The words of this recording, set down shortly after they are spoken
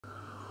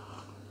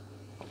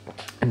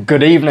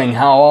Good evening,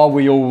 how are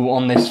we all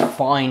on this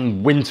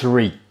fine,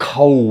 wintry,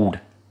 cold,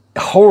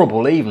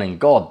 horrible evening?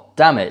 God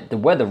damn it, the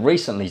weather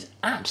recently is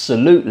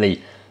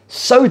absolutely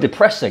so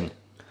depressing.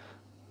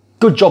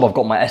 Good job I've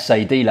got my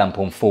SAD lamp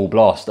on full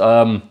blast.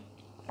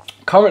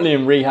 Currently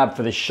in rehab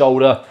for this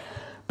shoulder.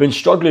 Been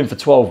struggling for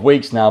 12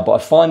 weeks now, but I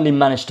finally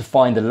managed to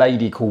find a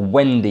lady called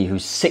Wendy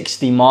who's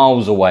 60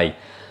 miles away.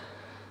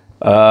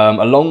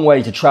 A long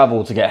way to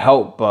travel to get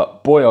help,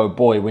 but boy oh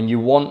boy, when you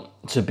want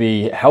to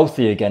be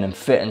healthy again and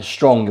fit and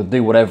strong, you'll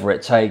do whatever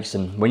it takes.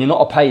 And when you're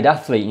not a paid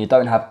athlete and you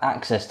don't have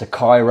access to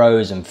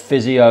chiros and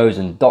physios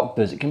and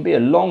doctors, it can be a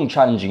long,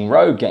 challenging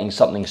road getting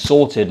something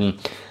sorted. And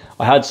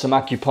I had some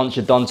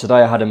acupuncture done today.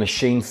 I had a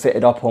machine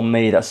fitted up on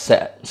me that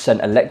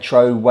sent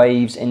electro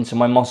waves into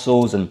my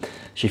muscles, and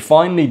she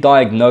finally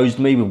diagnosed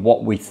me with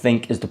what we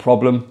think is the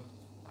problem.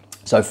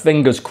 So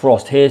fingers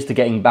crossed, here's to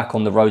getting back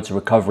on the road to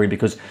recovery,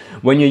 because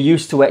when you're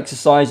used to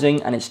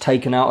exercising and it's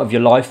taken out of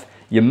your life,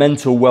 your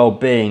mental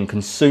well-being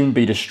can soon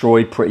be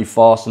destroyed pretty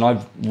fast. And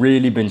I've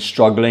really been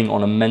struggling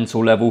on a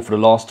mental level for the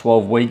last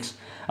 12 weeks.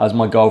 As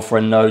my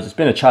girlfriend knows, it's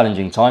been a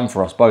challenging time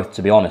for us both,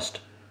 to be honest.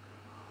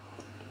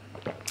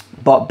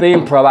 But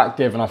being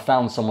proactive, and I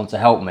found someone to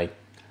help me.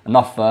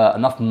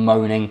 Enough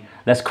moaning.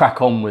 Let's crack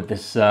on with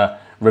this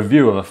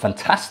review of a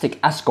fantastic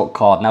Ascot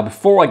card. Now,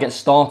 before I get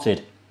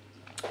started,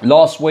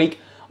 last week,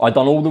 I'd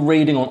done all the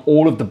reading on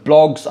all of the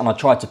blogs and I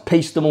tried to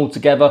piece them all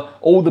together,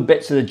 all the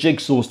bits of the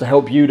jigsaws to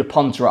help you, the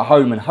punter at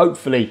home, and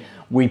hopefully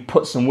we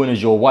put some winners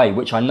your way,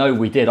 which I know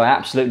we did. I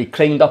absolutely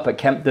cleaned up at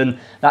Kempton.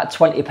 That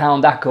 £20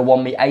 ACCA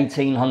won me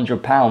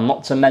 £1,800,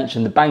 not to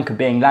mention the banker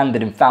being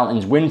landed in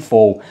Fountain's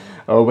windfall.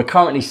 We're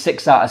currently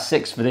 6 out of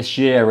 6 for this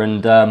year,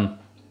 and a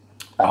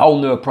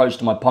whole new approach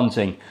to my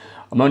punting.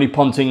 I'm only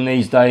punting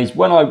these days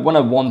when I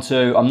want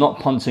to. I'm not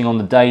punting on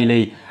the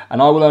daily.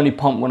 And I will only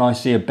punt when I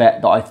see a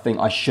bet that I think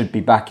I should be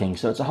backing.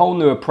 So it's a whole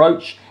new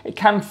approach. It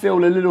can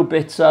feel a little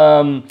bit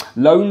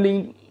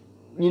lonely,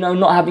 you know,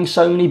 not having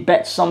so many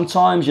bets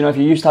sometimes. You know, if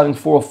you're used to having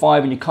 4 or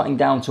 5 and you're cutting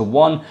down to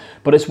 1.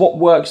 But it's what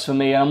works for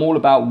me, and I'm all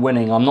about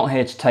winning. I'm not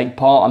here to take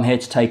part, I'm here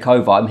to take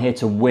over. I'm here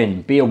to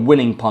win, be a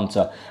winning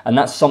punter. And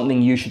that's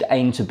something you should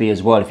aim to be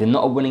as well. If you're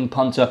not a winning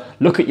punter,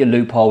 look at your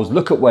loopholes,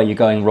 look at where you're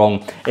going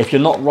wrong. If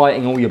you're not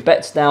writing all your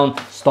bets down,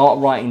 start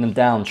writing them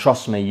down.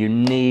 Trust me, you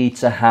need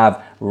to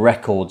have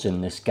records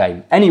in this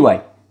game. Anyway,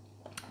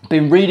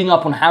 been reading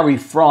up on Harry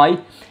Fry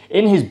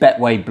in his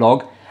Betway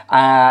blog.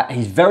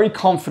 He's very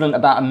confident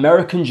about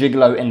American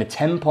Gigolo in the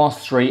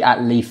 10-3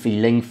 at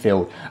Leafy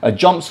Lingfield. A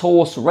jumps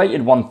horse,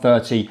 rated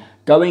 130,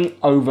 going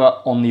over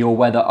on the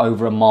all-weather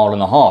over 1.5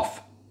 miles.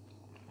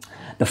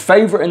 The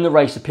favourite in the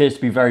race appears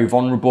to be very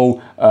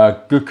vulnerable,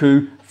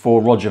 Guku for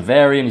Roger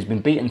Varian. He's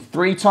been beaten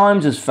 3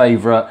 times as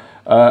favourite.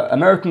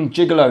 American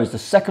Gigolo is the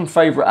second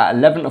favourite at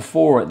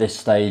 11-4 at this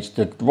stage.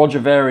 The Roger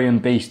Varian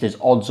beast is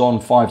odds on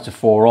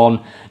 5-4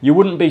 on. You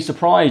wouldn't be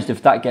surprised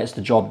if that gets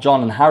the job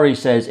done. And Harry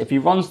says if he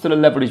runs to the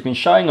level he's been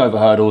showing over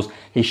hurdles,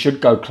 he should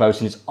go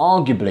close, and it's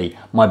arguably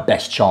my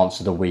best chance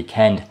of the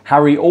weekend.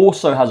 Harry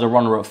also has a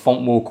runner at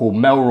Fontwell called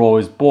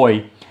Melrose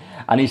Boy.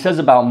 And he says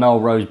about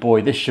Melrose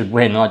Boy, this should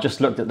win. I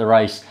just looked at the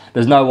race.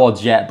 There's no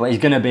odds yet, but he's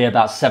going to be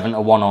about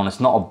 7-1 on.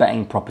 It's not a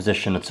betting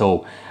proposition at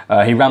all.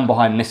 He ran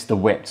behind Mr.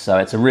 Whip, so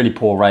it's a really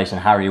poor race,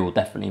 and Harry will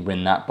definitely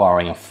win that,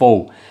 barring a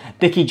fall.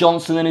 Dickie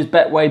Johnson in his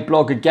Betway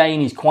blog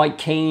again, he's quite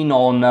keen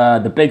on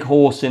the big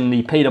horse in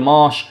the Peter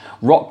Marsh,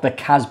 Rock the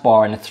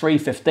Casbah in the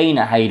 3:15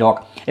 at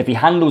Haydock. If he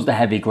handles the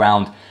heavy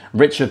ground,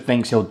 Richard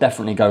thinks he'll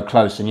definitely go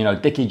close. And you know,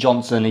 Dickie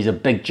Johnson, he's a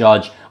big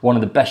judge, one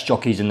of the best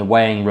jockeys in the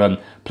weighing room,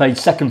 played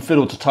second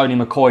fiddle to Tony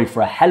McCoy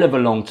for a hell of a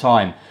long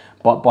time,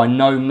 but by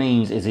no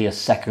means is he a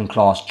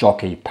second-class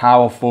jockey.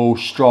 Powerful,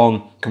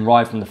 strong, can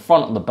ride from the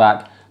front or the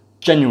back,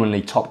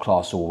 genuinely top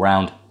class all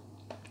round.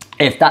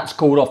 If that's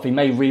called off, he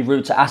may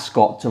reroute to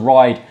Ascot to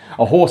ride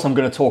a horse I'm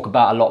going to talk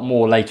about a lot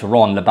more later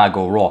on, Le Bag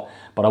au Roi,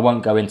 but I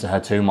won't go into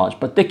her too much.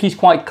 But Dickie's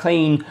quite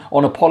clean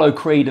on Apollo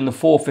Creed in the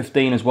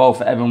 4:15 as well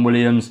for Evan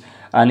Williams,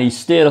 and he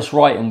steered us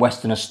right in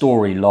Western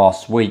Story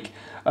last week.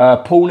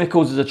 Paul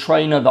Nicholls is a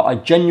trainer that I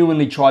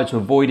genuinely tried to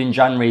avoid in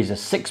January. He's a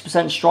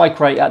 6% strike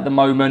rate at the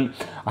moment.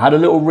 I had a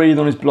little read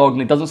on his blog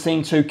and he doesn't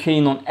seem too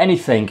keen on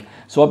anything.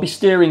 So I'll be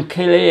steering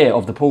clear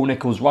of the Paul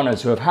Nicholls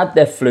runners who have had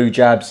their flu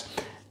jabs.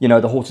 You know,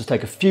 the horses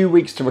take a few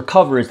weeks to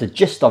recover is the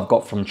gist I've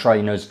got from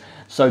trainers.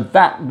 So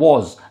that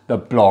was the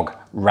blog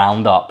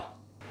roundup.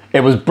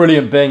 It was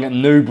brilliant being at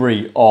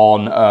Newbury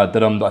on, I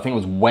think it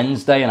was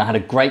Wednesday, and I had a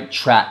great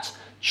chat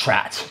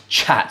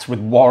with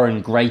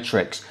Warren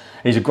Greatrix.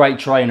 He's a great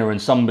trainer and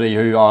somebody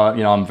who,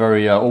 I'm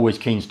very always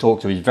keen to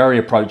talk to. He's very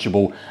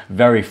approachable,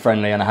 very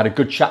friendly, and I had a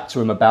good chat to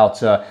him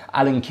about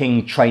Alan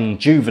King training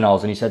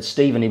juveniles. And he said,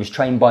 Stephen, he was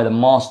trained by the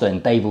master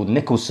in David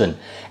Nicholson.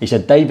 He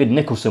said David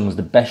Nicholson was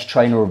the best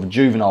trainer of a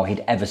juvenile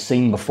he'd ever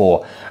seen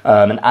before,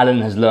 and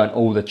Alan has learnt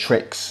all the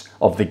tricks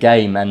of the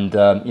game, and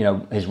you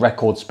know, his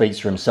record speaks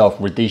for himself.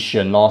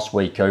 Radishan last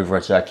week over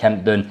at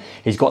Kempton.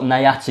 He's got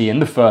Nayati in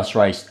the first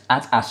race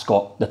at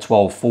Ascot, the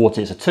 12:40.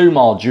 It's a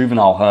 2-mile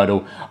juvenile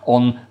hurdle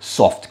on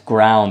soft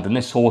ground, and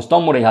this horse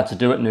done what he had to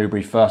do at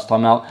Newbury first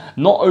time out.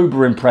 Not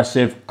uber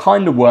impressive,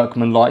 kind of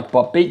workmanlike,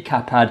 but beat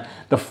Capad.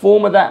 The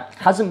form of that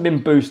hasn't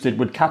been boosted,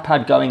 with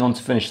Capad going on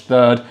to finish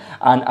third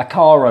and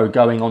Akaro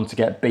going on to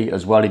get beat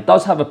as well. He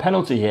does have a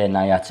penalty here,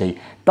 Nayati.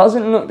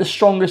 Doesn't look the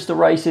strongest of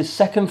races.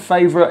 Second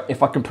favourite,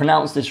 if I can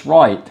pronounce this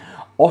right,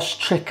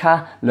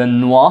 Ostrika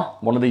Lenoir,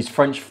 one of these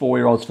French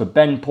 4-year-olds for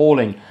Ben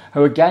Pauling,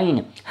 who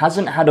again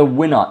hasn't had a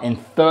winner in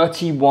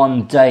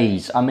 31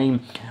 days. I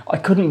mean, I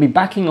couldn't be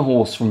backing a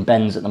horse from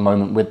Ben's at the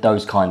moment with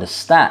those kind of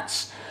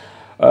stats.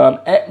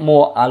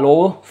 Etmore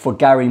Alors for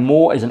Gary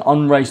Moore is an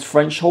unraced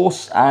French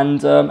horse,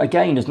 and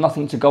again, there's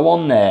nothing to go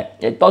on there.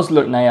 It does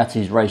look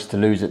Nayati's race to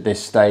lose at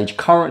this stage.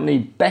 Currently,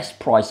 best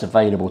price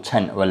available,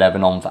 10 to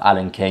 11 on for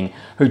Alan King,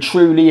 who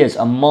truly is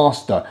a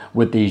master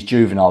with these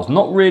juveniles.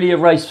 Not really a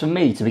race for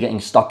me to be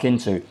getting stuck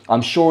into.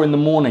 I'm sure in the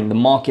morning, the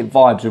market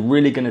vibes are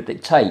really going to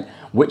dictate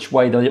which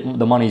way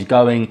the money's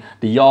going.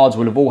 The yards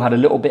will have all had a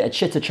little bit of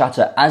chitter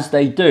chatter, as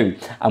they do,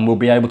 and we'll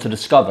be able to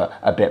discover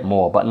a bit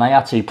more. But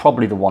Nayati,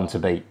 probably the one to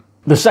beat.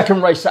 The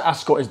second race at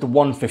Ascot is the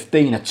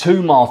 1:15, a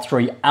 2-mile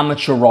 3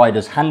 amateur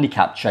riders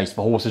handicap chase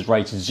for horses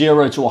rated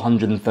 0 to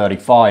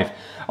 135.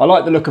 I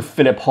like the look of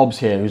Philip Hobbs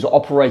here, who's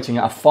operating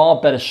at a far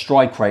better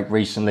strike rate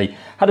recently.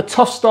 Had a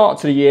tough start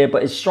to the year,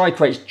 but his strike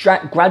rate's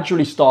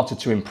gradually started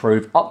to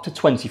improve, up to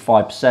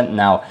 25%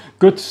 now.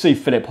 Good to see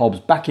Philip Hobbs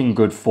back in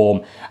good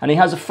form. And he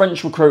has a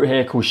French recruit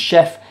here called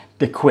Chef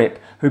de Quip,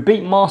 who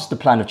beat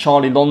Masterplan of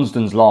Charlie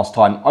Lonsden's last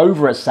time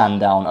over at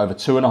Sandown over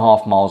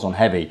 2.5 miles on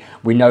heavy.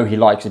 We know he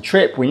likes a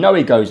trip, we know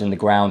he goes in the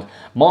ground.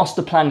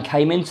 Masterplan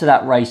came into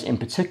that race in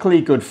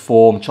particularly good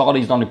form.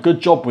 Charlie's done a good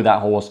job with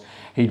that horse.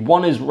 He'd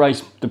won his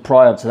race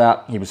prior to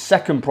that. He was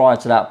second prior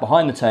to that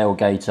behind the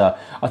tailgater.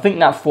 I think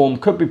that form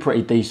could be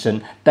pretty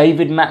decent.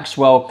 David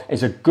Maxwell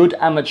is a good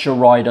amateur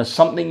rider,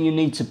 something you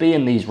need to be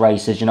in these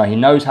races. You know, he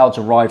knows how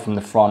to ride from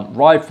the front,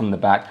 ride from the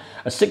back.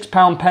 A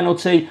 £6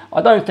 penalty,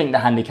 I don't think the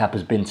handicap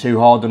has been too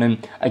hard on him.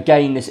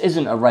 Again, this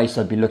isn't a race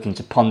I'd be looking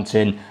to punt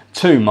in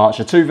too much.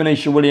 The 2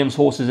 Venetia Williams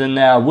horses in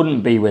there, I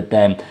wouldn't be with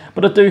them.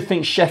 But I do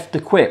think Chef de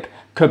Quip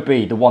could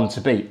be the one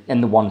to beat in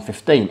the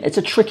 1:15. It's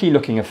a tricky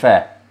looking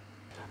affair.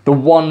 The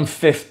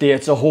 150,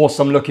 it's a horse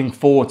I'm looking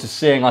forward to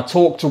seeing. I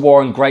talked to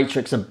Warren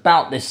Greatrix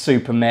about this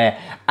super mare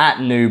at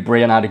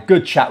Newbury and I had a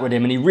good chat with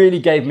him, and he really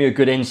gave me a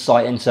good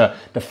insight into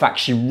the fact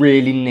she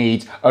really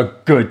needs a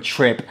good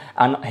trip,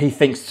 and he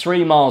thinks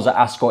 3 miles at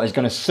Ascot is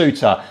going to suit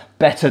her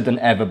better than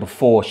ever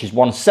before. She's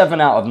won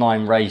 7 out of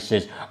 9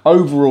 races.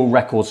 Overall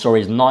record,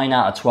 is 9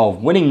 out of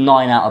 12, winning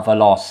 9 out of her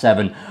last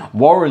 7.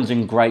 Warren's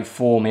in great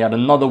form. He had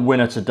another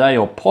winner today,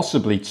 or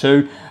possibly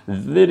 2.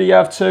 Did he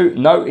have 2?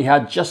 No, he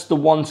had just the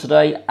 1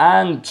 today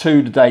and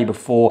 2 the day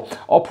before.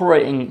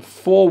 Operating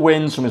 4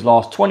 wins from his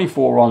last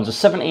 24 runs, a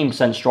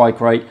 17%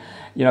 strike rate.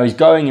 You know, he's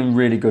going in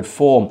really good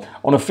form.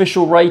 On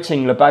official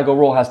rating, Le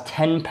Bagarreau has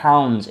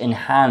 £10 in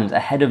hand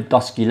ahead of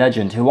Dusky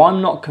Legend, who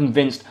I'm not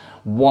convinced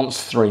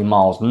wants 3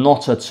 miles,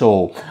 not at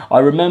all. I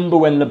remember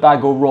when Le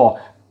Bagarreau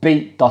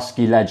beat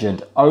Dusky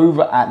Legend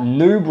over at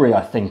Newbury,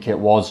 I think it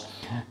was.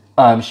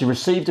 She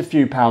received a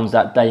few pounds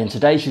that day, and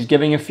today she's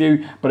giving a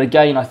few. But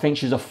again, I think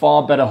she's a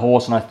far better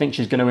horse, and I think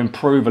she's going to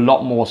improve a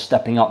lot more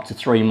stepping up to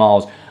 3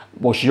 miles.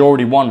 Well, she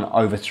already won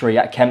over 3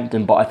 at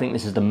Kempton, but I think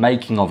this is the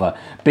making of her.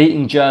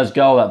 Beating Jers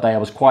Girl that day, I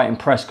was quite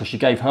impressed because she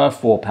gave her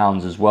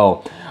 £4 as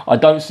well. I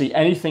don't see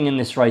anything in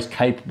this race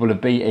capable of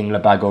beating Le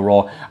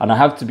Bagarreau, and I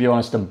have to be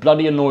honest, I'm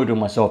bloody annoyed with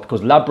myself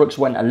because Ladbrokes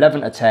went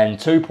 11 to 10,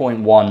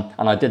 2.1,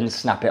 and I didn't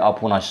snap it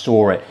up when I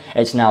saw it.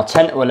 It's now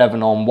 10 to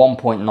 11 on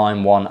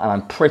 1.91, and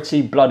I'm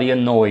pretty bloody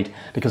annoyed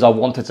because I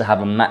wanted to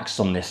have a max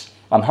on this.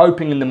 I'm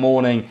hoping in the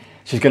morning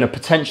she's going to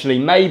potentially,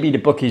 maybe the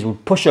bookies will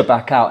push her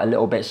back out a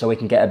little bit so we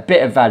can get a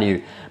bit of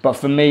value. But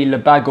for me, Le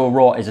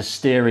Bagarreau is a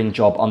steering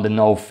job under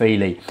Noel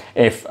Feely.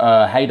 If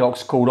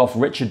Haydock's called off,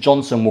 Richard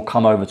Johnson will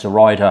come over to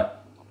ride her.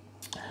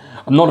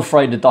 I'm not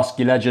afraid of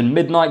Dusky Legend.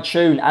 Midnight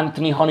Tune,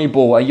 Anthony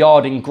Honeyball, a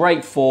yard in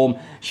great form.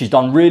 She's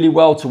done really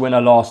well to win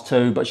her last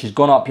 2, but she's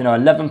gone up, you know,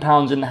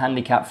 £11 in the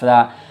handicap for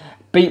that.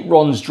 Beat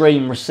Ron's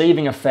Dream,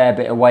 receiving a fair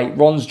bit of weight.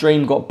 Ron's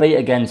Dream got beat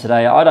again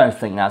today. I don't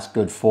think that's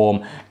good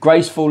form.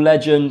 Graceful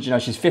Legend, you know,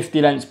 she's 50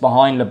 lengths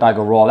behind Le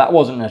Bagarreau. That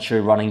wasn't a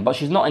true running, but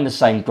she's not in the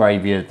same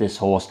gravy as this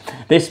horse.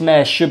 This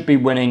mare should be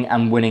winning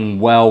and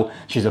winning well.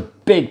 She's a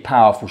big,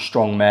 powerful,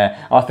 strong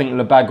mare. I think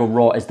Le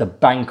Bagarreau is the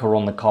banker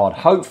on the card.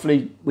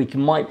 Hopefully, we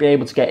might be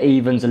able to get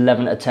evens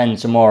 11 to 10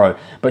 tomorrow,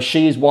 but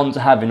she is one to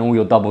have in all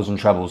your doubles and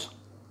trebles.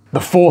 The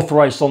 4th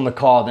race on the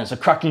card, and it's a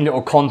cracking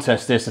little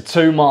contest this, a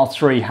 2-mile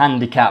 3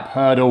 handicap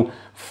hurdle,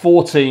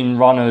 14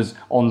 runners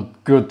on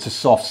good to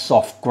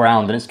soft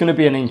ground, and it's going to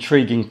be an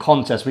intriguing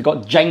contest. We've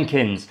got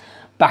Jenkins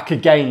back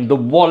again, the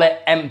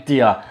wallet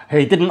emptier.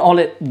 He didn't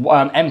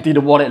empty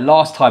the wallet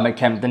last time at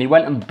Kempton, he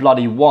went and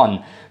bloody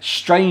won.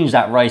 strange,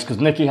 that race, because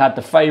Nicky had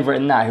the favourite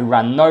in that who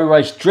ran no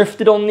race,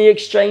 drifted on the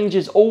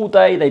exchanges all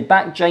day. They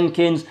backed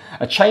Jenkins.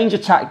 A change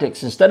of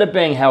tactics. Instead of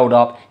being held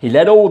up, he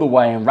led all the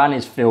way and ran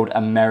his field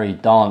a merry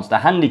dance. The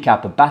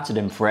handicapper battered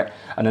him for it,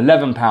 an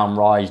 £11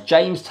 rise.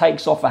 James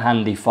takes off a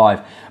handy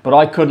 5, but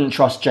I couldn't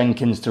trust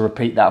Jenkins to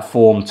repeat that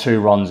form 2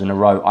 runs in a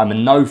row. I'm a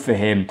no for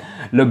him.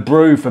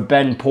 Lebrou for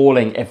Ben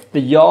Pauling. If the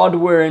yard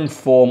were in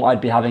form,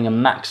 I'd be having a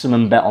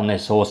maximum bet on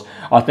this horse.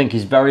 I think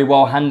he's very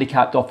well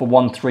handicapped off a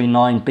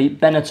 139. Beat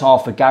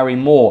Benatar for Gary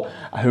Moore,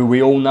 who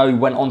we all know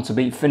went on to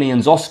beat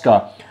Finian's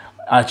Oscar.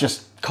 I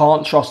just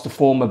can't trust the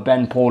form of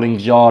Ben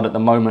Pauling's yard at the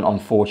moment,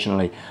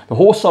 unfortunately. The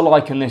horse I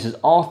like in this is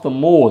Arthur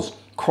Moore's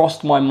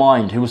Crossed My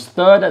Mind, who was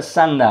 3rd at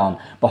Sandown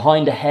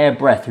behind a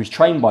hairbreadth, who's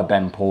trained by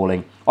Ben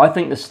Pauling. I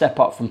think the step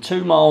up from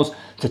 2 miles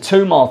to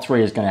 2 mile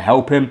 3 is going to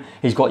help him.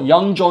 He's got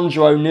young John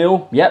Joe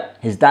O'Neill.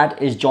 Yep, his dad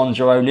is John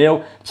Joe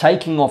O'Neill,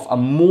 taking off a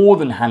more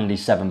than handy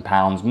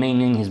 £7,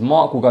 meaning his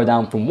mark will go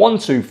down from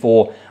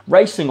 124,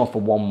 racing off a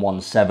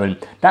 117.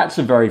 That's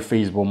a very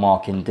feasible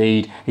mark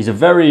indeed. He's a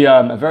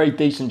very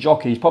decent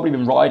jockey. He's probably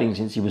been riding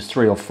since he was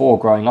 3 or 4,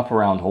 growing up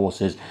around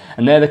horses,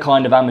 and they're the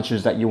kind of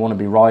amateurs that you want to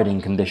be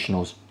riding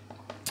conditionals.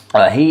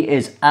 He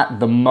is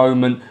at the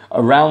moment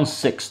around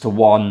 6 to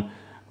 1.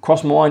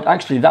 Cross My Mind,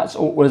 actually, that's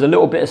all. There's a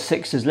little bit of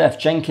 6s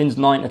left. Jenkins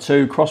 9 to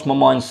 2, Cross My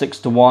Mind 6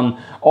 to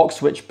 1,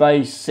 Oxwich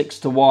Bay 6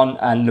 to 1,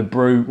 and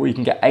Lebrou, well, you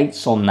can get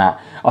 8s on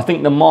that. I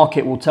think the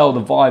market will tell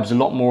the vibes a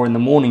lot more in the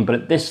morning, but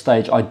at this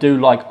stage, I do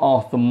like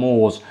Arthur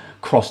Moore's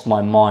Crossed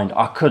My Mind.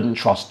 I couldn't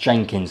trust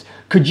Jenkins.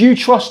 Could you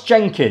trust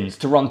Jenkins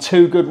to run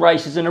 2 good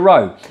races in a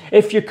row?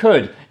 If you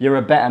could, you're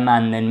a better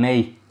man than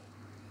me.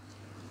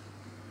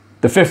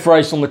 The 5th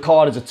race on the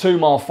card is a 2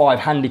 mile 5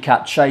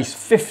 handicap chase,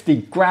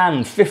 50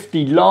 grand,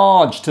 50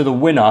 large to the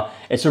winner.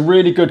 It's a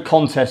really good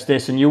contest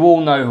this, and you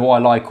all know who I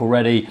like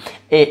already.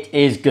 It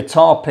is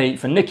Guitar Pete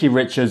for Nicky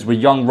Richards, with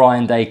young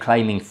Ryan Day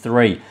claiming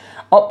 3.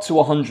 Up to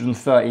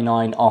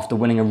 139 after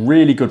winning a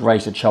really good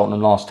race at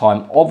Cheltenham last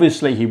time.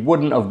 Obviously, he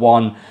wouldn't have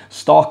won.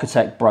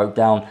 Starkitect broke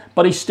down,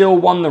 but he still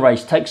won the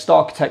race. Take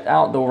Starkitect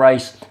out the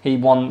race, he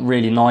won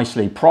really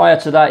nicely. Prior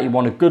to that, he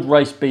won a good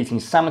race beating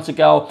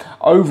Samatagal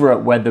over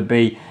at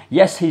Wetherby.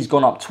 Yes, he's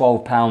gone up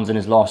 £12 in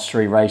his last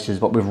 3 races,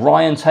 but with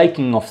Ryan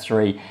taking off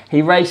 3,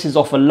 he races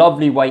off a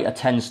lovely weight at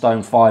 10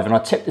 stone 5, and I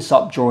tipped this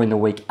up during the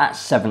week at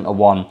 7 to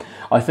 1.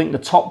 I think the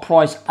top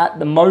price at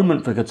the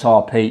moment for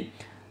Guitar Pete,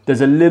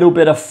 there's a little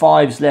bit of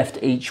 5s left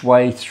each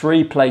way,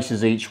 3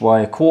 places each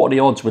way, a quarter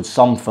the odds with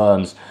some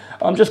firms.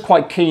 I'm just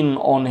quite keen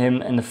on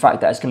him in the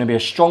fact that it's going to be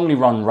a strongly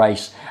run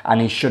race, and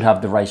he should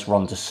have the race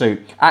run to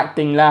suit.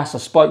 Acting Lass, I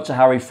spoke to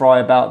Harry Fry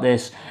about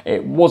this.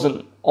 It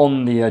wasn't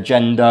on the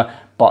agenda,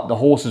 but the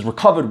horse has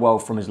recovered well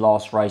from his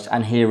last race,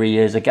 and here he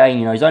is again.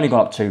 You know, he's only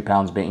gone up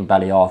 £2 beating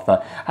Bally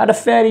Arthur. Had a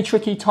fairly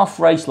tricky, tough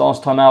race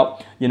last time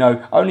out. You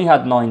know, only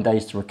had 9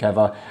 days to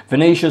recover.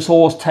 Venetia's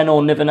horse, Tenor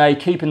Nivene,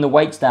 keeping the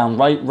weights down,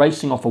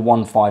 racing off a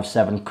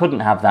 157. Couldn't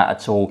have that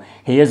at all.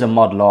 He is a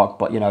mudlark,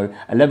 but you know,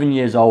 11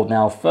 years old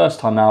now, first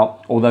time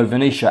out. Although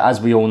Venetia,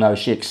 as we all know,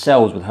 she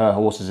excels with her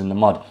horses in the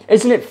mud.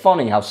 Isn't it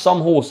funny how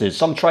some horses,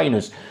 some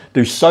trainers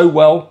do so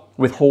well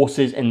with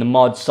horses in the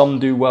mud? Some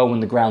do well when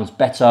the ground's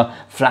better,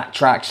 flat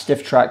tracks,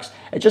 stiff tracks.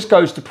 It just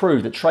goes to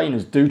prove that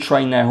trainers do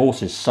train their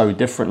horses so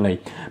differently.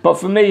 But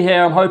for me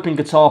here, I'm hoping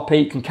Guitar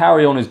Pete can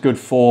carry on his good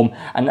form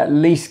and at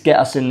least get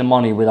us in the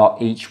money with our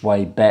each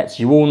way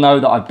bets. You all know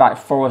that I've backed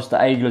Forrester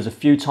Aiglers a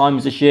few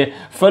times this year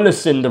for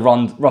Lucinda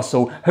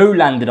Russell, who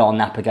landed our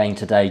nap again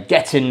today.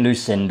 Get in,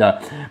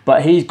 Lucinda.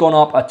 But he's gone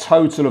up a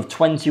total of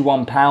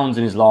 £21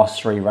 in his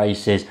last 3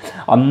 races.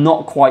 I'm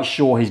not quite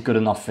sure he's good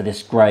enough for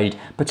this grade.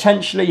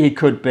 Potentially he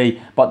could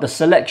be, but the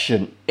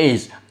selection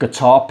is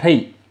Guitar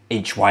Pete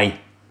each way.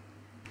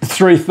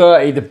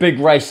 3:30, the big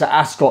race at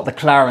Ascot, the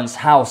Clarence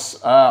House.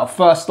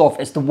 First off,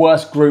 it's the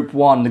worst Group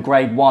 1, the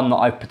Grade 1 that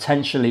I've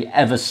potentially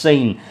ever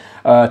seen.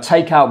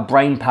 Take out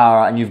Brain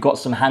Power and you've got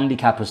some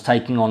handicappers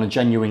taking on a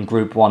genuine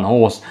Group 1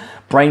 horse.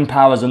 Brain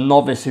Power's a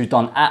novice who's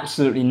done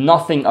absolutely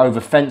nothing over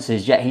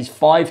fences, yet he's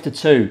 5 to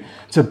 2.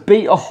 To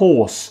beat a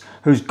horse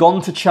who's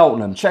gone to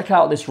Cheltenham, check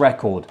out this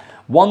record.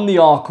 Won the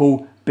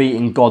Arkle,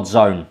 beating God's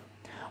Own.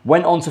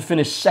 Went on to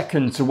finish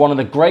second to one of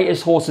the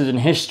greatest horses in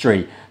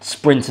history,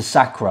 Sprinter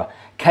Sacra.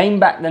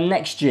 Came back the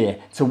next year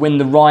to win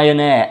the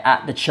Ryanair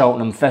at the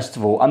Cheltenham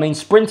Festival. I mean,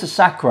 Sprinter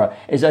Sacra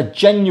is a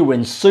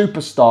genuine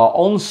superstar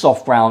on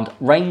soft ground,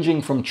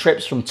 ranging from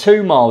trips from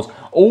 2 miles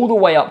all the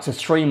way up to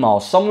 3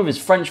 miles. Some of his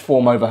French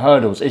form over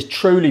hurdles is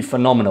truly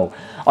phenomenal.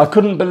 I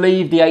couldn't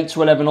believe the 8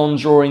 to 11 on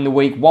during the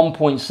week,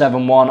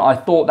 1.71. I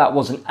thought that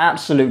was an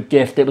absolute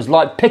gift. It was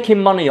like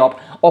picking money up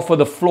off of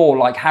the floor,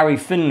 like Harry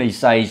Finley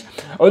says.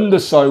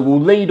 Underso will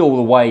lead all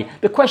the way.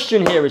 The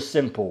question here is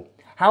simple.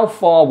 How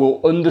far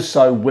will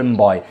Sceaux win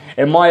by?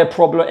 In my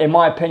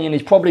opinion,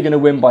 he's probably going to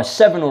win by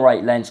 7 or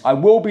 8 lengths. I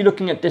will be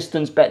looking at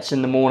distance bets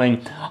in the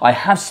morning. I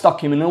have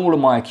stuck him in all of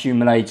my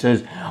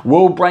accumulators.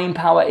 Will Brain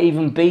Power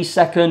even be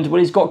second? Well,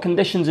 he's got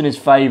conditions in his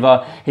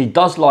favour. He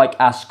does like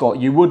Ascot.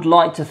 You would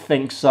like to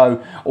think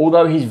so,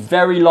 although he's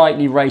very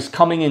lightly raced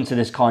coming into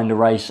this kind of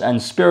race, and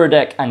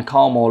Spiridek and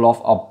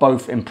Karmorloff are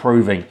both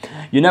improving.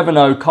 You never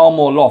know,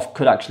 Karmorloff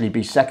could actually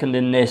be second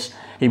in this.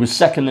 He was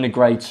second in a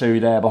Grade 2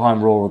 there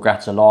behind Royal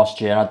Regatta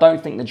last year, and I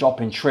don't think the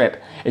drop in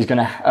trip is going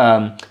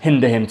to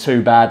hinder him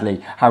too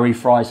badly. Harry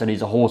Fry said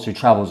he's a horse who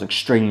travels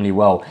extremely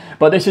well.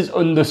 But this is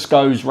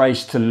Sceaux's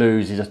race to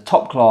lose. He's a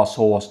top-class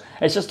horse.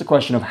 It's just a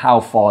question of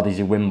how far does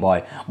he win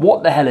by.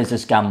 What the hell is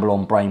this gamble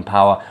on Brain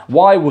Power?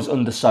 Why was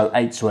Sceaux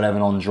 8 to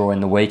 11 on draw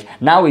in the week?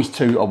 Now he's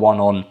 2 to 1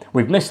 on.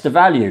 We've missed the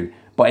value,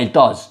 but it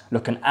does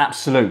look an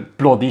absolute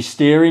bloody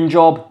steering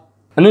job.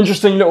 An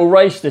interesting little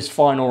race, this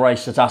final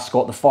race at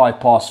Ascot, the 5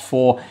 past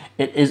 4.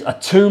 It is a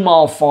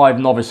 2-mile 5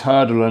 novice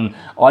hurdle, and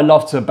I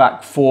love to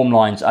back form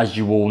lines, as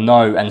you all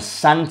know. And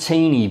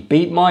Santini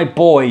beat my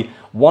boy,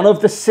 one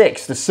of the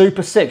 6, the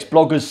Super 6,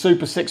 Blogger's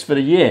Super 6 for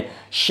the year,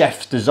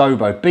 Chef de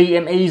Zobo. Beat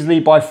him easily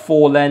by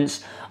 4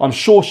 lengths. I'm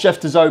sure Chef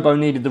de Zobo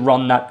needed the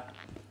run that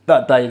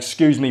day,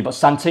 excuse me, but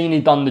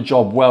Santini done the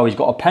job well. He's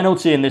got a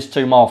penalty in this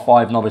 2-mile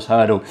 5 novice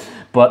hurdle.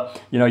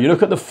 But, you know, you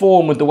look at the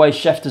form with the way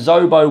Chef de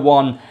Zobo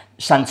won,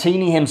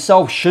 Santini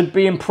himself should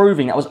be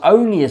improving. That was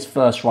only his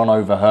first run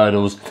over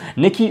hurdles.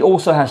 Nicky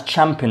also has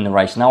Champ in the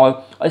race.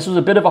 Now, this was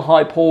a bit of a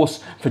hype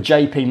horse for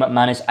JP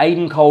McManus.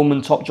 Aidan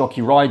Coleman, top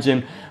jockey, rides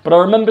him. But I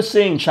remember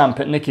seeing Champ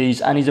at Nicky's,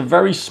 and he's a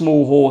very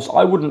small horse.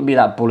 I wouldn't be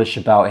that bullish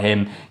about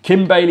him.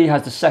 Kim Bailey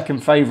has the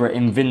second favourite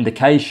in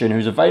Vindication,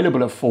 who's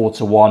available at 4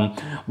 to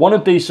 1. Won a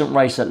decent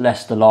race at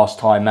Leicester last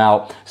time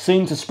out.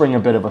 Seemed to spring a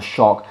bit of a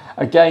shock.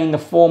 Again, the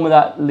form of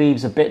that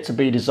leaves a bit to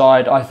be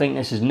desired. I think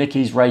this is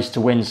Nicky's race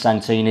to win,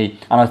 Santini,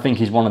 and I think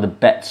he's one of the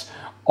bets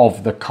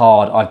of the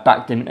card. I've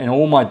backed him in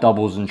all my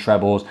doubles and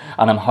trebles,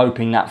 and I'm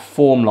hoping that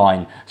form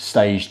line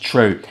stays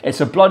true.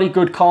 It's a bloody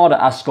good card at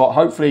Ascot.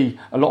 Hopefully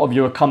a lot of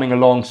you are coming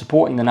along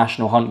supporting the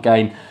National Hunt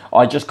game.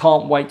 I just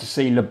can't wait to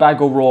see Le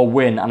Bagleroy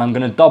win, and I'm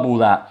going to double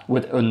that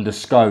with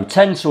Sceaux.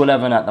 10 to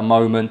 11 at the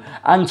moment,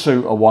 and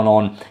 2 to 1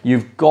 on.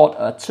 You've got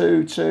a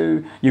 2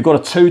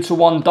 to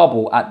 1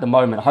 double at the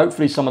moment.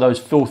 Hopefully some of those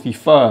filthy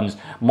firms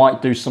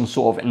might do some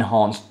sort of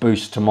enhanced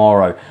boost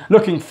tomorrow.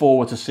 Looking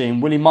forward to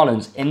seeing Willie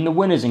Mullins in the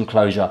winners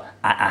enclosure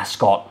at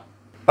Ascot.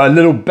 A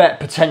little bet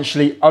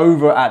potentially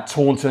over at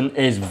Taunton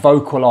is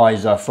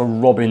Vocalizer for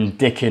Robin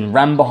Dickin.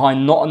 Ran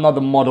behind Not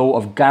Another Model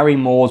of Gary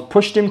Moore's.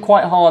 Pushed him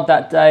quite hard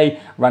that day.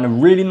 Ran a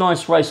really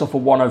nice race off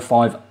of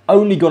 105.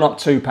 Only gone up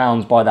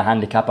 £2 by the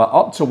handicapper,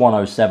 up to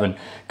 107.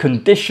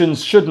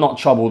 Conditions should not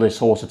trouble this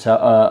horse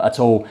at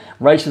all.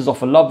 Races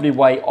off a lovely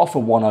weight, off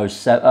of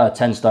 107,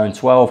 10 stone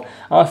 12.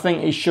 I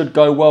think he should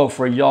go well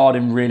for a yard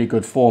in really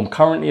good form.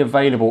 Currently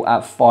available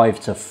at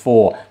 5 to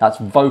 4. That's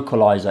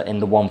Vocalizer in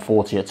the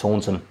 140 at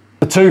Taunton.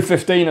 The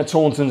 2.15 at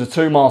Taunton's a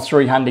 2-mile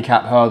 3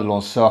 handicap hurdle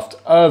on soft.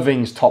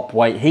 Irving's top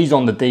weight, he's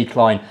on the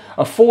decline.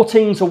 A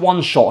 14 to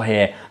 1 shot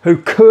here, who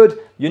could,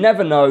 you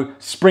never know,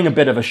 spring a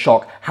bit of a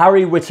shock.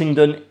 Harry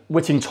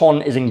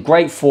Whittington is in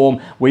great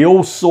form. We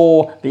all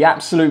saw the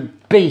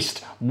absolute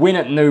beast win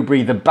at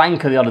Newbury, the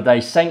banker the other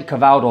day, St.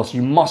 Cavaldos.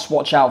 You must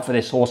watch out for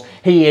this horse.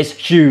 He is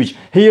huge.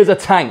 He is a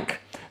tank.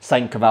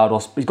 St.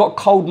 Cavaldos. He's got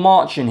Cold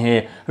March in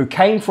here, who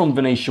came from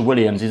Venetia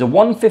Williams. He's a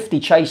 150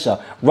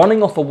 chaser,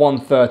 running off a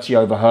 130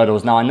 over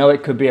hurdles. Now, I know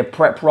it could be a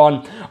prep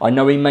run. I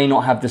know he may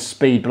not have the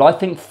speed, but I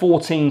think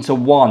 14 to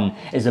 1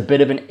 is a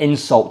bit of an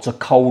insult to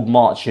Cold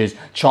March's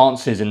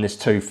chances in this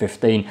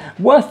 2.15.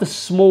 Worth a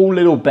small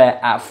little bet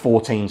at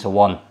 14 to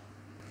 1.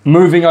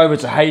 Moving over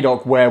to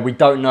Haydock, where we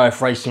don't know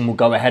if racing will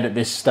go ahead at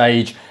this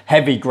stage.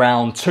 Heavy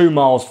ground, 2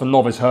 miles for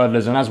novice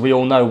hurdlers, and as we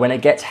all know, when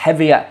it gets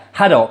heavy at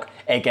Haddock,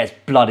 it gets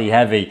bloody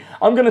heavy.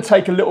 I'm going to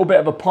take a little bit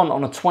of a punt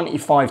on a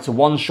 25 to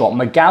 1 shot.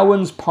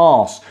 McGowan's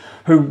Pass,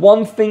 who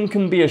one thing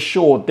can be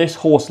assured, this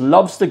horse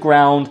loves the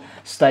ground,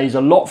 stays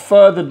a lot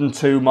further than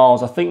 2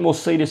 miles. I think we'll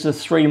see this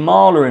as a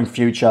 3-miler in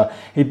future.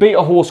 He beat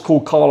a horse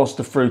called Carlos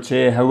de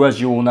Fruitier, who,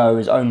 as you all know,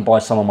 is owned by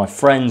some of my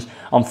friends.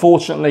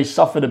 Unfortunately,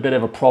 suffered a bit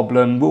of a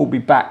problem. We'll be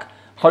back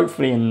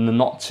hopefully in the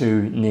not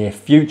too near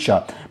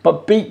future.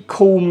 But beat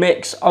Cool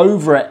Mix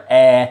over at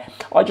Ayr.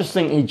 I just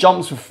think he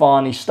jumps for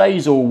fun, he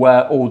stays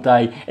all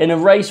day in a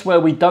race where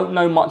we don't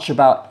know much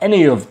about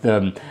any of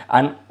them.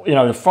 And you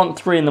know, the front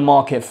 3 in the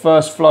market,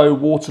 First Flow,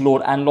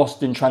 Waterlord and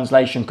Lost in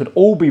Translation, could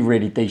all be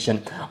really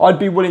decent. I'd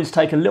be willing to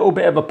take a little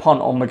bit of a punt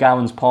on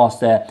McGowan's Pass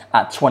there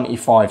at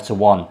 25 to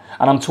 1.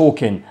 And I'm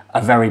talking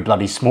a very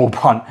bloody small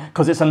punt,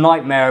 because it's a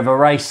nightmare of a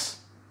race.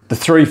 The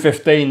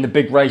 3.15, the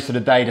big race of the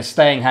day, the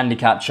staying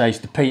handicap chase,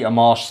 the Peter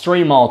Marsh,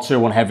 3-mile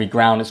 2 on heavy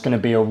ground. It's going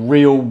to be a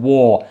real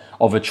war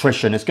of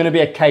attrition. It's going to be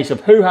a case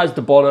of who has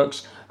the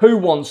bollocks, who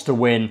wants to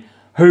win,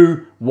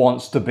 who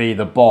wants to be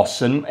the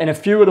boss. And in a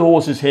few of the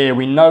horses here,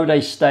 we know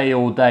they stay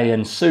all day.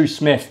 And Sue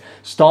Smith,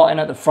 starting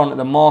at the front of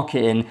the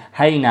market in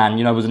Hainan,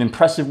 you know, was an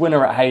impressive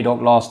winner at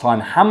Haydock last time,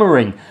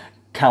 hammering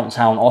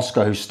Countdown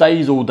Oscar, who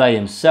stays all day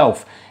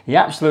himself. He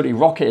absolutely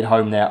rocketed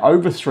home there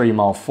over 3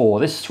 mile 4.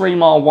 This 3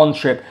 mile one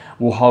trip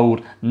will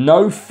hold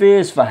no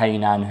fears for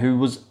Hainan, who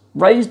was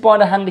raised by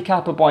the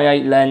handicapper by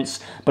 8 lengths,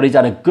 but he's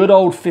had a good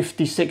old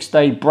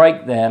 56-day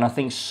break there, and I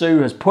think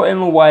Sceaux has put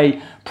him away,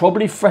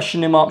 probably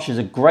freshened him up. She's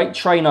a great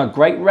trainer,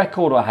 great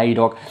record at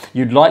Haydock.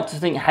 You'd like to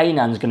think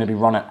Hainan's going to be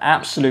running an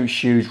absolute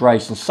huge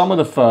race, and some of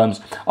the firms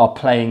are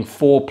playing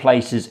 4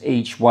 places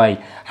each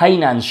way.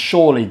 Hainan's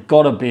surely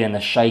got to be in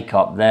the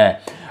shake-up there.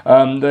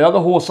 The other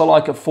horse I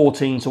like at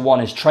 14 to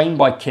 1 is trained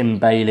by Kim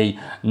Bailey,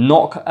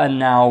 Knock a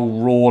Now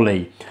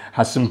Rawley.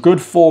 Has some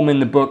good form in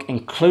the book,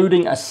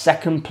 including a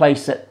 2nd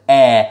place at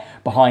Ayr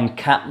behind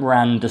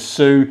Capran de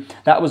Sceaux.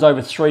 That was over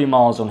 3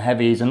 miles on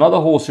heavy. He's another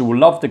horse who will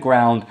love the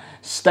ground,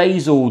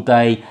 stays all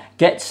day,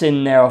 gets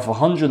in there off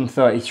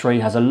 133,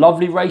 has a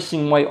lovely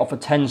racing weight off a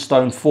 10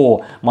 stone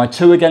 4. My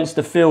 2 against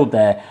the field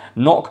there,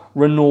 Knock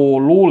Renault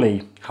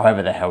Lawley,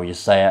 however the hell you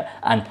say it,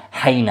 and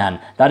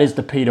Hainan. That is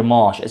the Peter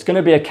Marsh. It's going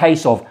to be a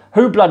case of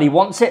who bloody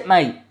wants it,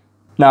 mate?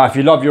 Now, if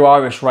you love your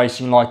Irish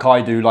racing like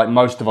I do, like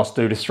most of us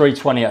do, the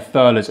 320 at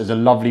Thurles is a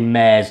lovely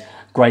mare's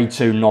Grade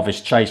 2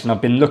 novice chase, and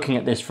I've been looking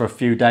at this for a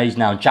few days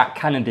now. Jack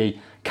Kennedy,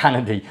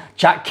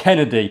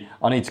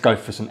 I need to go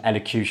for some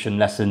elocution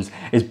lessons,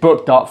 is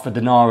booked up for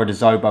Dinara de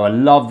Zobo, a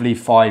lovely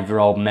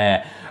 5-year-old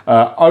mare.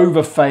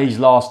 Overphased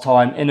last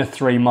time in a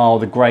 3 mile,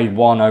 the Grade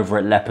 1 over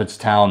at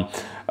Leopardstown.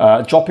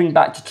 Dropping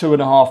back to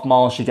 2.5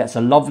 miles, she gets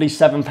a lovely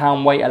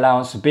 £7 weight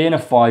allowance for being a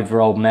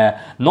 5-year-old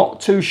mare. Not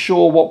too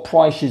sure what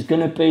price she's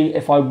going to be.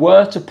 If I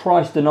were to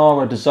price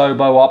Dinara de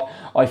Zobo up,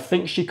 I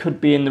think she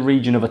could be in the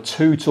region of a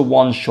 2 to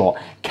 1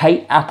 shot.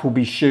 Kate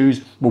Appleby's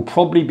shoes will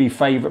probably be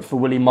favourite for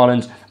Willie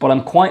Mullins, but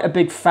I'm quite a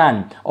big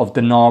fan of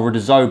Dinara de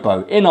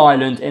Zobo in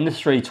Ireland in the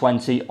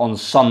 320 on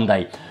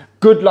Sunday.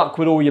 Good luck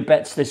with all your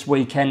bets this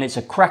weekend. It's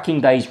a cracking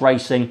day's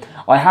racing.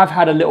 I have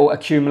had a little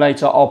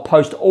accumulator. I'll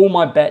post all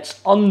my bets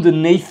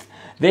underneath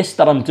this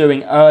that I'm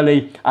doing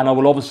early, and I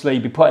will obviously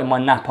be putting my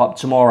nap up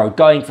tomorrow,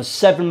 going for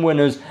 7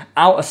 winners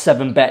out of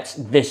 7 bets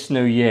this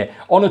new year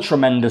on a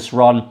tremendous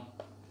run.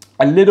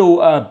 A little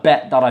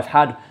bet that I've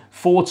had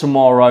for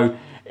tomorrow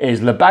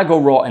is Le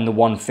Bagot Rot in the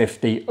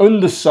 150,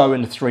 Underso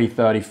in the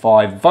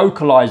 335,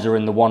 Vocalizer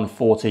in the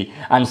 140,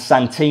 and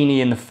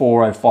Santini in the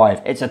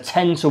 405. It's a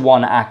 10 to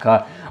 1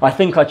 acca. I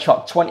think I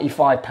chucked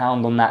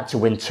 £25 on that to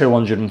win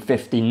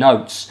 250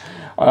 notes.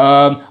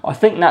 I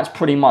think that's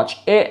pretty much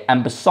it.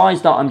 And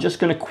besides that, I'm just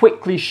going to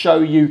quickly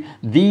show you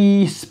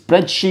the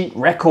spreadsheet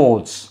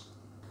records.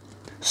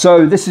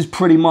 So this is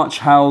pretty much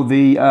how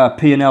the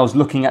P&L is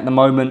looking at the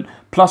moment.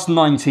 Plus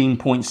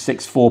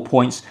 19.64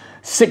 points.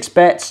 6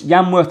 bets,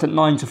 Yanworth at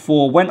 9 to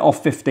 4, went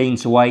off 15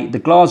 to 8. The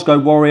Glasgow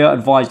Warrior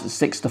advised at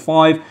 6 to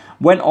 5,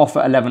 went off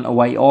at 11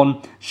 to 8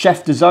 on.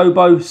 Chef de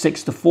Zobo,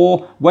 6 to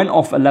 4, went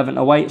off 11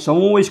 to 8. So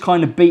I'm always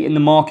kind of beating the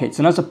markets.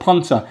 And as a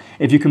punter,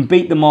 if you can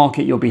beat the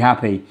market, you'll be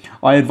happy.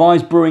 I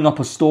advised Brewing Up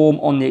a Storm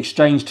on the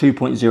Exchange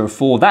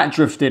 2.04. That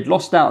drifted,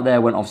 lost out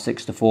there, went off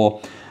 6 to 4.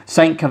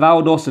 St.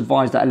 Cavaldos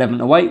advised at 11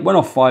 to 8, went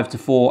off 5 to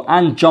 4.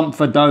 And Jump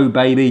for Dough,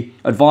 baby,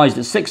 advised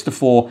at 6 to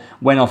 4,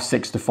 went off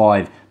 6 to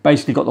 5.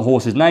 Basically got the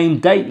horse's name,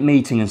 date,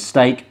 meeting and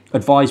stake,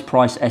 advised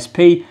price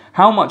SP,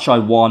 how much I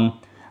won,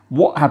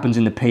 what happens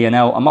in the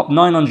P&L. I'm up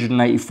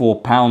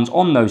 £984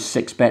 on those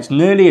 6 bets,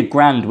 nearly a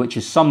grand, which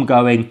is some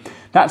going.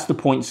 That's the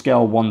point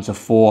scale 1 to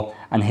 4,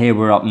 and here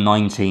we're up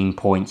 19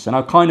 points. And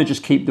I kind of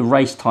just keep the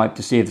race type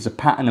to see if there's a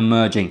pattern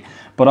emerging.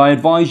 But I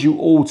advise you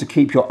all to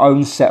keep your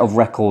own set of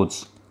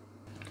records.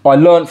 I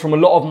learned from a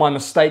lot of my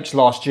mistakes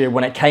last year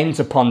when it came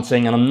to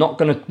punting, and I'm not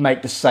going to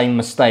make the same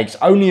mistakes.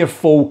 Only a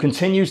fool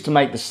continues to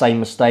make the same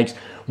mistakes.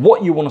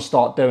 What you want to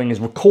start doing is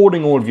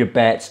recording all of your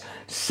bets,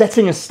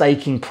 setting a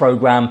staking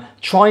program,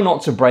 try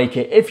not to break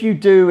it. If you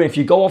do, if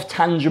you go off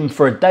tangent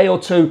for a day or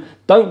two,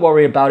 don't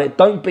worry about it.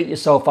 Don't beat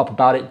yourself up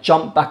about it.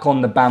 Jump back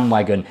on the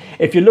bandwagon.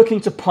 If you're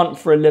looking to punt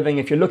for a living,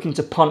 if you're looking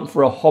to punt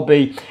for a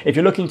hobby, if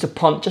you're looking to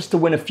punt just to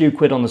win a few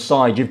quid on the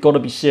side, you've got to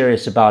be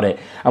serious about it.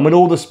 And with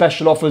all the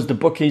special offers the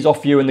bookies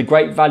offer you and the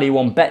great value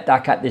on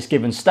BetDAC at this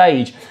given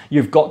stage,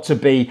 you've got to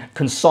be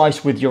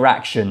concise with your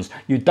actions.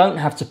 You don't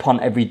have to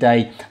punt every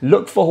day.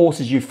 Look for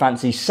horses you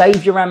fancy.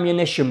 Save your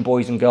ammunition,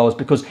 boys and girls,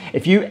 because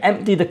if you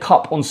empty the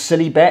cup on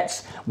silly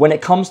bets, when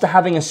it comes to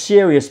having a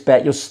serious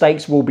bet, your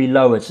stakes will be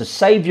lowered. So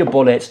save your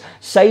bullets,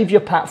 save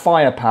your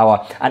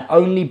firepower, and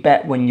only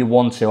bet when you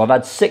want to. I've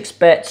had 6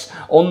 bets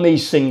on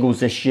these singles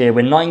this year.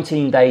 We're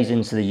 19 days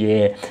into the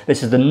year.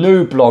 This is the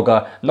new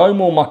blogger. No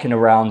more mucking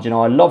around. You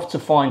know, I love to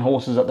find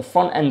horses at the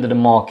front end of the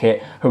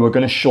market who are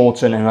going to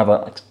shorten and have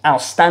an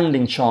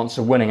outstanding chance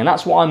of winning. And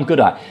that's what I'm good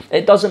at.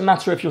 It doesn't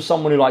matter if you're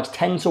someone who likes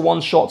 10 to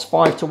 1 shots,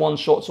 5 to 1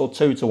 shots, or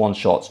 2 to 1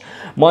 shots.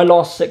 My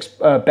last 6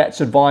 bets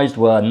advised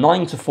were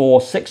 9 to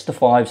 4, 6 to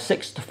 5,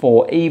 6 to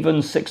 4,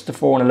 even 6 to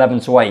 4 and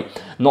 11 to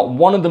 8. Not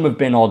one of them have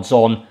been odds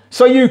on.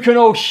 So you can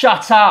all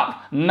shut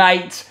up,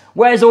 mate.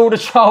 Where's all the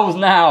trolls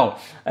now?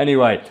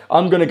 Anyway,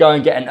 I'm going to go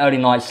and get an early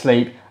night's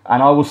sleep,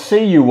 and I will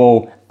see you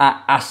all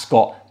at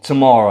Ascot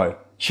tomorrow.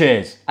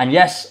 Cheers. And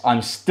yes,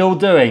 I'm still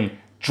doing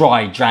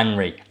dry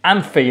January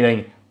and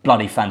feeling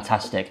bloody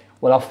fantastic.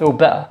 Well, I'll feel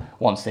better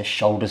once this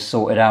shoulder's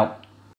sorted out.